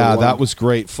venue. Yeah, that was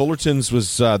great. Fullerton's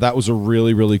was that was a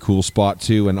really, really cool spot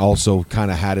too, and also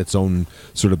kind of had its own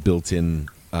sort of built-in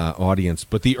audience.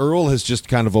 But the Earl has just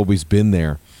kind of always been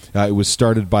there. It was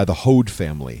started by the Hode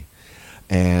family.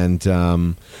 And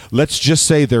let's just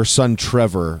say their son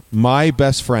Trevor, my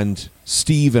best friend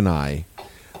Steve, and I,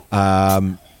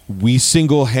 we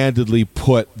single-handedly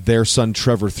put their son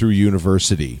Trevor through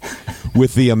university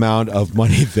with the amount of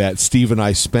money that Steve and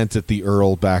I spent at the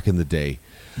Earl back in the day.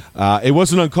 It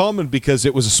wasn't uncommon because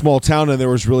it was a small town and there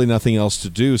was really nothing else to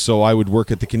do. So I would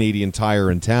work at the Canadian Tire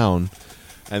in town.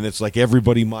 And it's like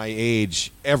everybody my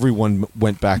age, everyone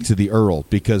went back to the Earl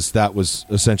because that was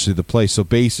essentially the place. So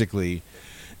basically,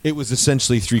 it was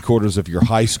essentially 3/4 of your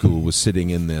high school was sitting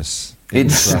in this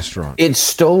restaurant. It's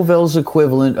Stouffville's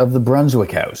equivalent of the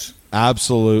Brunswick House.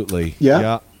 Absolutely.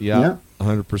 Yeah.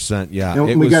 100%. Yeah. And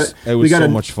It was so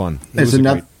much fun. There's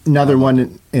another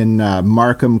one in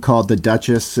Markham called the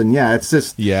Duchess, and it's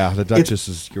just the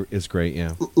Duchess is great.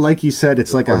 Yeah, like you said,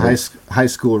 it's like a high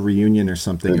school reunion or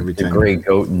something every time. The Grey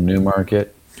Goat in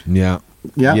Newmarket. Yeah.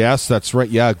 Yes, that's right.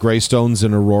 Yeah, Greystones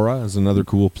in Aurora is another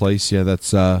cool place. Yeah,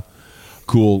 that's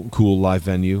cool live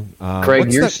venue.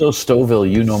 Craig, you're so Stouffville,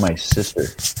 you know my sister.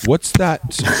 What's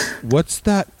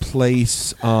that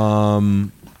place?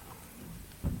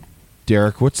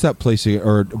 Derek, what's that place?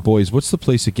 Or boys, what's the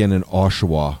place again in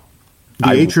Oshawa? The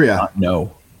Atria.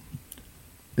 No.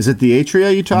 Is it the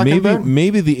Atria you talking about?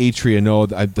 Maybe the Atria. No,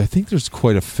 I think there's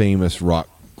quite a famous rock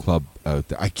club out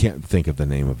there. I can't think of the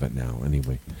name of it now.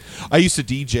 Anyway, I used to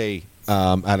DJ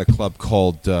at a club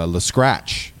called Le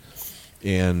Scratch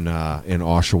in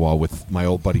Oshawa with my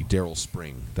old buddy Daryl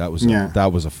Spring. That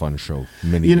was a fun show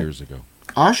many years ago.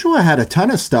 Oshawa had a ton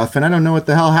of stuff, and I don't know what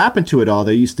the hell happened to it all.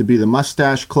 There used to be the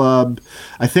Mustache Club.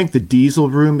 I think the Diesel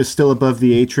Room is still above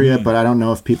the Atria, but I don't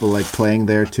know if people like playing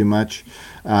there too much.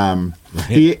 The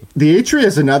Atria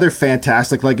is another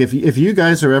fantastic. Like if you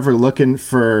guys are ever looking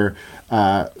for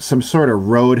some sort of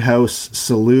roadhouse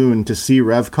saloon to see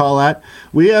Revcall at,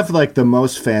 we have like the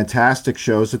most fantastic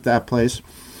shows at that place.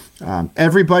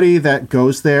 Everybody that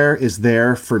goes there is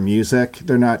there for music.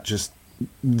 They're not just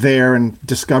there and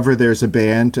discover there's a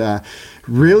band.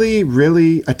 Really,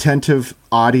 really attentive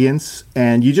audience,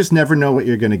 and you just never know what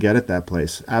you're going to get at that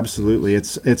place. Absolutely,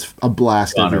 it's a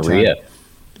blast every time.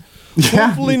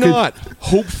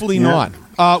 Hopefully not.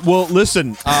 Well,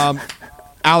 listen,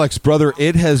 Alex, brother,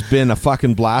 it has been a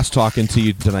fucking blast talking to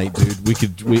you tonight,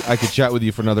 dude. I could chat with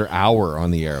you for another hour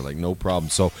on the air, like no problem.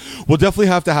 So we'll definitely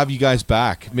have to have you guys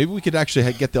back. Maybe we could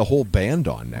actually get the whole band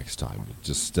on next time.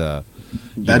 Just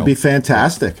that'd be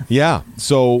fantastic. Yeah.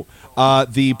 So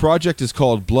the project is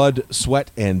called Blood,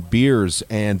 Sweat, and Beers,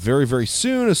 and very, very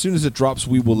soon, as soon as it drops,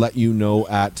 we will let you know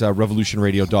at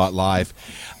revolutionradio.live,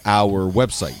 our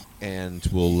website. And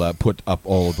we'll put up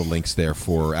all of the links there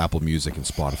for Apple Music and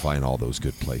Spotify and all those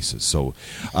good places. So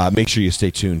make sure you stay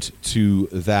tuned to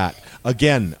that.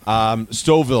 Again,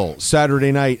 Stouffville,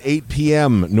 Saturday night, 8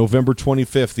 p.m., November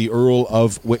 25th, the Earl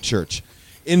of Whitchurch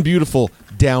in beautiful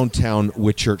downtown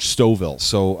Whitchurch, Stouffville.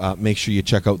 So make sure you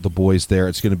check out the boys there.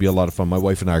 It's going to be a lot of fun. My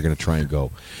wife and I are going to try and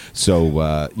go.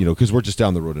 So, because we're just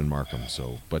down the road in Markham.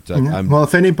 So, but well,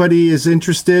 if anybody is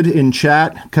interested in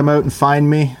chat, come out and find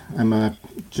me. I'm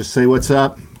just say what's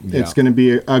up. Yeah. It's going to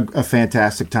be a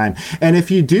fantastic time. And if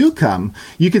you do come,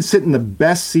 you can sit in the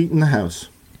best seat in the house.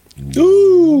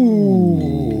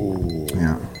 Ooh.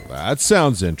 Yeah. That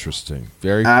sounds interesting.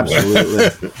 Very cool.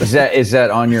 Absolutely. Is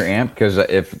that on your amp? Because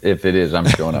if it is, I'm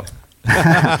showing up.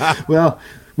 Well,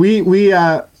 we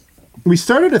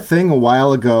started a thing a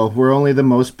while ago where only the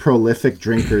most prolific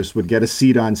drinkers would get a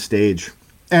seat on stage.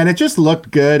 And it just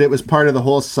looked good. It was part of the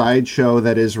whole sideshow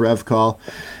that is Revcall.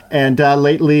 And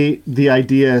lately, the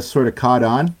idea sort of caught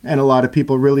on, and a lot of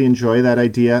people really enjoy that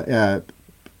idea.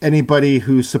 Anybody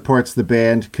who supports the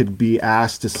band could be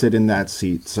asked to sit in that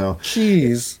seat. So,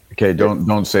 jeez. Okay,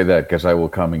 don't say that, because I will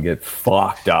come and get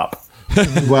fucked up.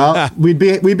 Well, we'd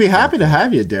be happy to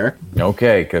have you, Derek.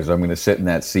 Okay, because I'm going to sit in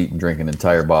that seat and drink an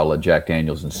entire bottle of Jack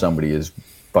Daniels, and somebody is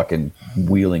fucking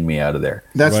wheeling me out of there.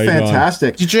 That's right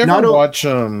fantastic. Did you ever watch?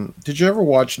 Did you ever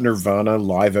watch Nirvana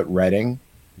live at Reading?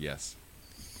 Yes.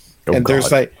 Oh, and God.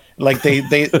 There's like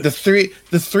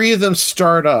the three of them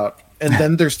start up, and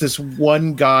then there's this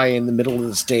one guy in the middle of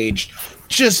the stage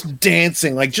just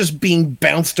dancing, like just being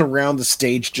bounced around the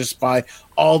stage just by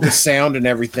all the sound and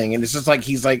everything. And it's just like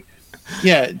he's like,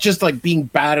 yeah, just like being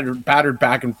battered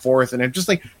back and forth. And I'm just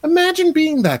like, imagine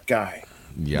being that guy.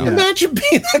 Yeah. Imagine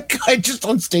being that guy just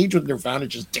on stage with Nirvana,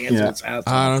 just dancing his ass off.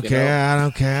 I don't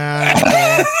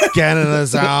care. Get in the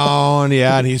zone.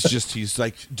 Yeah, and he's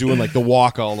like doing like the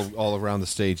walk all around the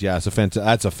stage. Yeah,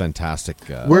 that's a fantastic.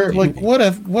 We're like, what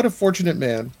a fortunate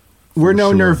man. We're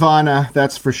no Nirvana,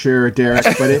 that's for sure, Derek.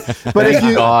 But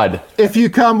if you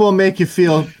come, we'll make you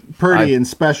feel pretty and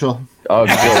special. Oh,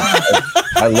 good.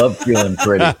 I love feeling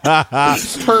pretty.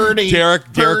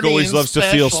 Derek always loves to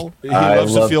feel. He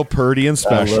loves to feel purdy and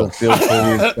special.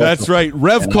 That's right.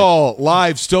 Revcall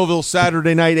live, Stouffville,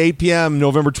 Saturday night, 8 p.m.,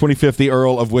 November 25th. The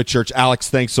Earl of Whitchurch. Alex,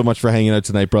 thanks so much for hanging out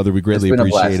tonight, brother. We greatly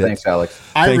appreciate it. Thanks, Alex.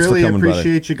 I really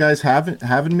appreciate you guys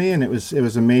having me, and it was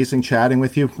amazing chatting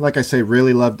with you. Like I say,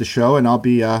 really loved the show, and I'll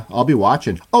be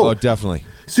watching. Oh, definitely.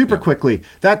 Super quickly,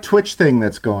 that Twitch thing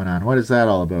that's going on. What is that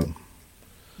all about?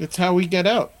 It's how we get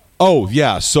out. Oh,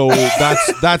 yeah. So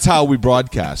that's how we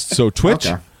broadcast. So Twitch.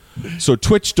 Okay. So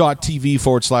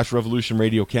twitch.tv/Revolution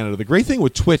Radio Canada. The great thing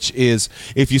with Twitch is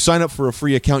if you sign up for a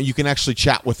free account, you can actually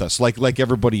chat with us like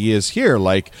everybody is here,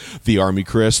 like the Army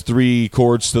Chris, 3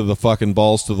 chords to the fucking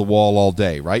balls to the wall all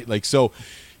day, right? Like, so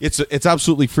it's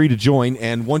absolutely free to join,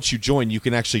 and once you join, you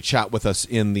can actually chat with us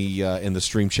in the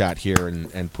stream chat here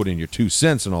and put in your 2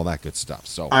 cents and all that good stuff.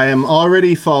 So I am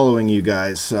already following you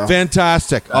guys. So.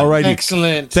 Fantastic. All right.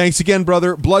 Excellent. Thanks again,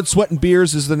 brother. Blood, Sweat, and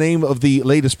Beers is the name of the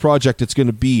latest project. It's going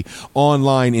to be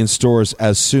online in stores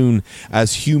as soon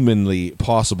as humanly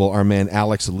possible. Our man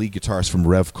Alex, the lead guitarist from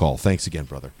Revcall. Thanks again,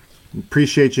 brother.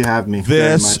 Appreciate you having me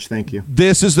very much. Thank you.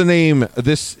 This is the name.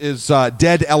 This is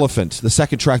Dead Elephant, the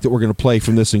second track that we're going to play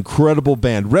from this incredible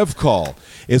band. Revcall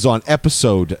is on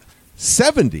episode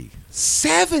 70.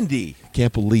 70!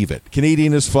 Can't believe it.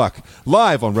 Canadian as fuck.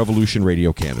 Live on Revolution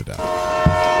Radio Canada.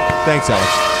 Thanks,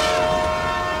 Alex.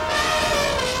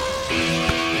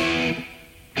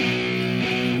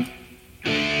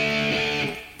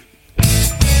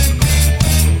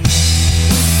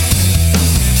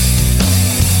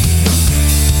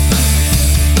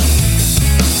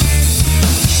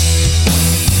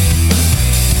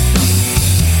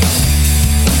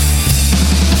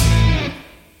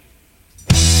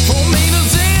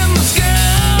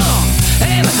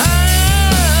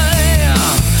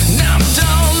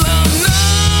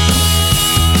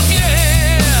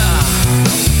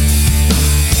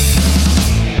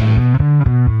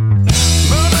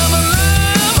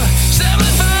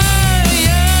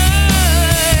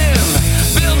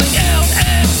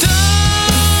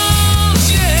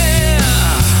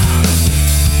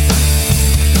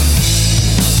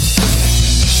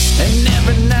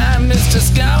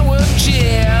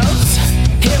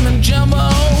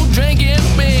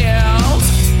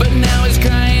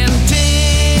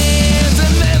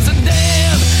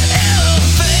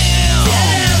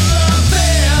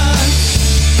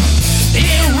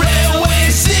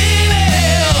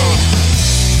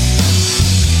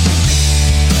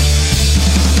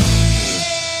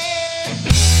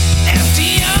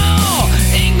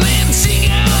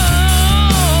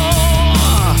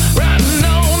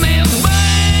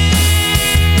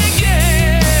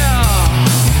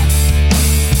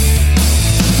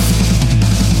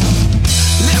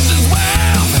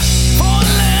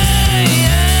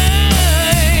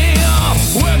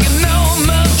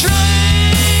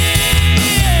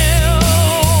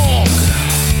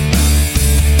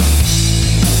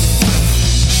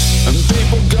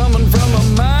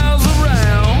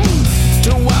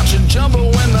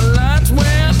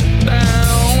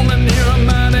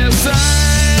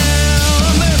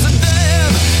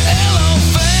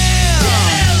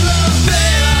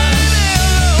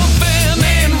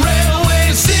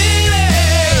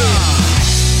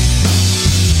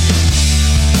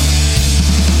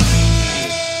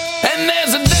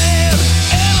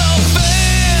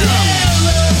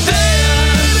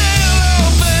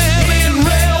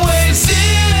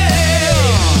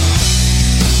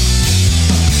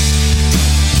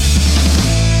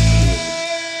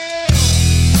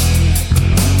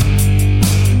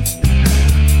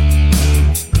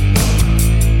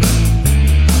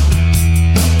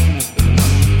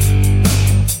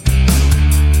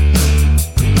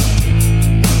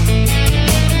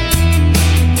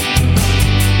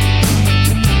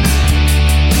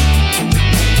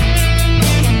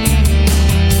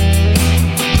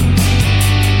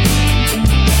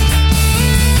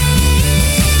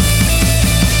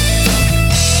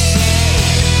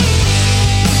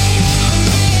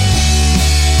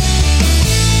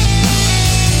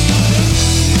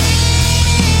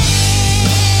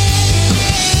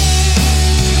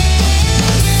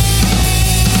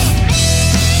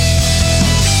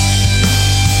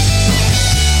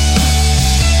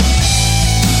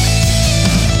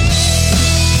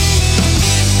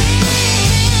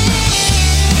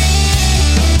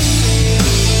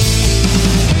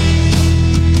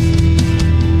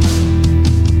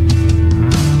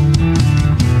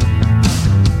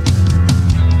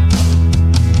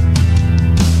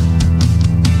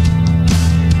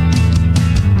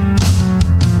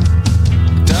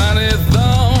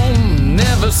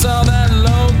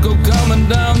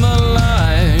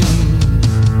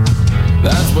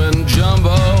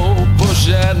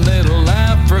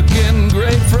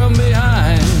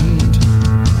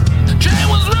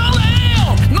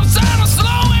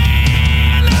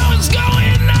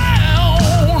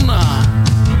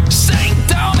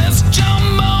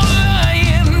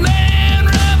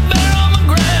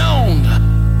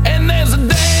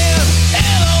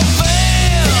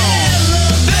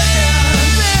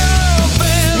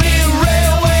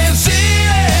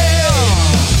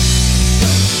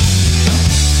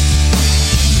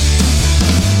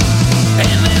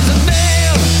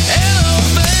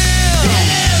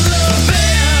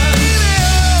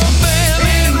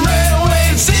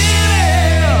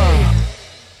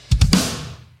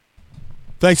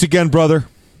 Thanks again, brother.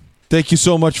 Thank you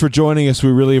so much for joining us. We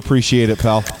really appreciate it,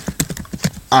 pal.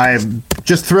 I'm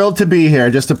just thrilled to be here.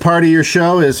 Just a part of your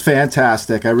show is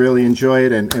fantastic. I really enjoy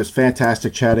it, and it was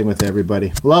fantastic chatting with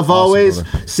everybody. Love awesome, always.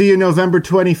 Brother. See you November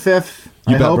 25th.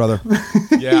 You bet, brother.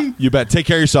 Yeah, you bet. Take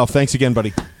care of yourself. Thanks again,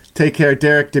 buddy. Take care,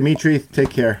 Derek, Dimitri.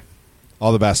 Take care.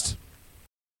 All the best.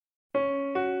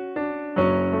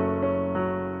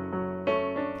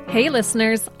 Hey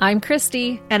listeners, I'm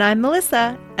Christy. And I'm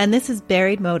Melissa, and this is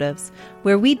Buried Motives,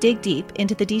 where we dig deep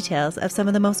into the details of some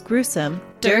of the most gruesome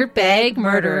dirtbag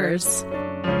murderers.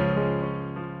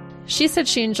 She said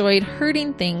she enjoyed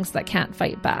hurting things that can't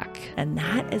fight back. And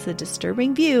that is a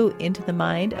disturbing view into the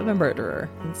mind of a murderer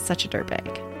and such a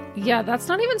dirtbag. Yeah, that's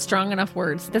not even strong enough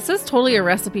words. This is totally a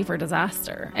recipe for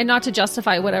disaster. And not to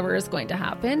justify whatever is going to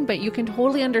happen, but you can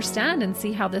totally understand and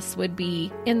see how this would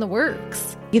be in the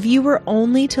works. If you were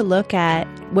only to look at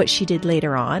what she did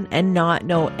later on and not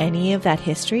know any of that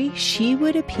history, she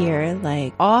would appear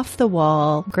like off the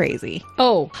wall crazy.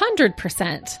 Oh,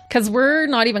 100%. Because we're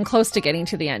not even close to getting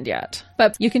to the end yet.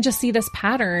 But you can just see this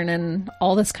pattern and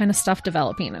all this kind of stuff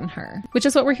developing in her, which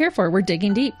is what we're here for. We're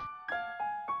digging deep.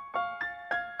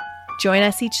 Join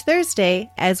us each Thursday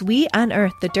as we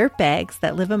unearth the dirtbags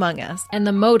that live among us and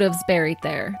the motives buried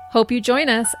there. Hope you join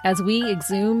us as we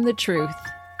exhume the truth.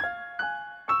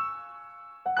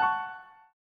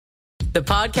 The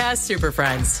Podcast Super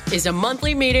Friends is a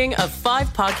monthly meeting of 5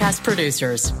 podcast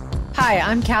producers. Hi,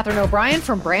 I'm Katherine O'Brien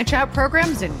from Branch Out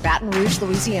Programs in Baton Rouge,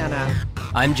 Louisiana.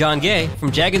 I'm John Gay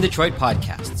from Jag and Detroit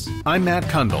Podcasts. I'm Matt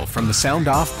Kundle from the Sound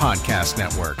Off Podcast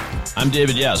Network. I'm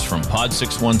David Yaz from Pod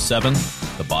 617,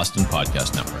 the Boston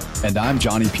Podcast Network. And I'm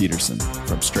Johnny Peterson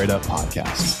from Straight Up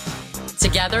Podcasts.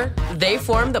 Together, they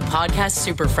form the Podcast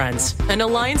Super Friends, an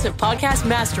alliance of podcast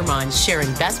masterminds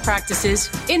sharing best practices,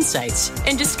 insights,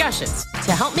 and discussions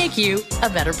to help make you a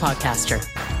better podcaster.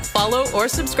 Follow or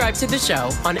subscribe to the show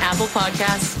on Apple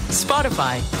Podcasts,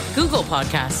 Spotify, Google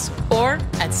Podcasts, or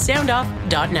at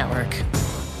soundoff.network.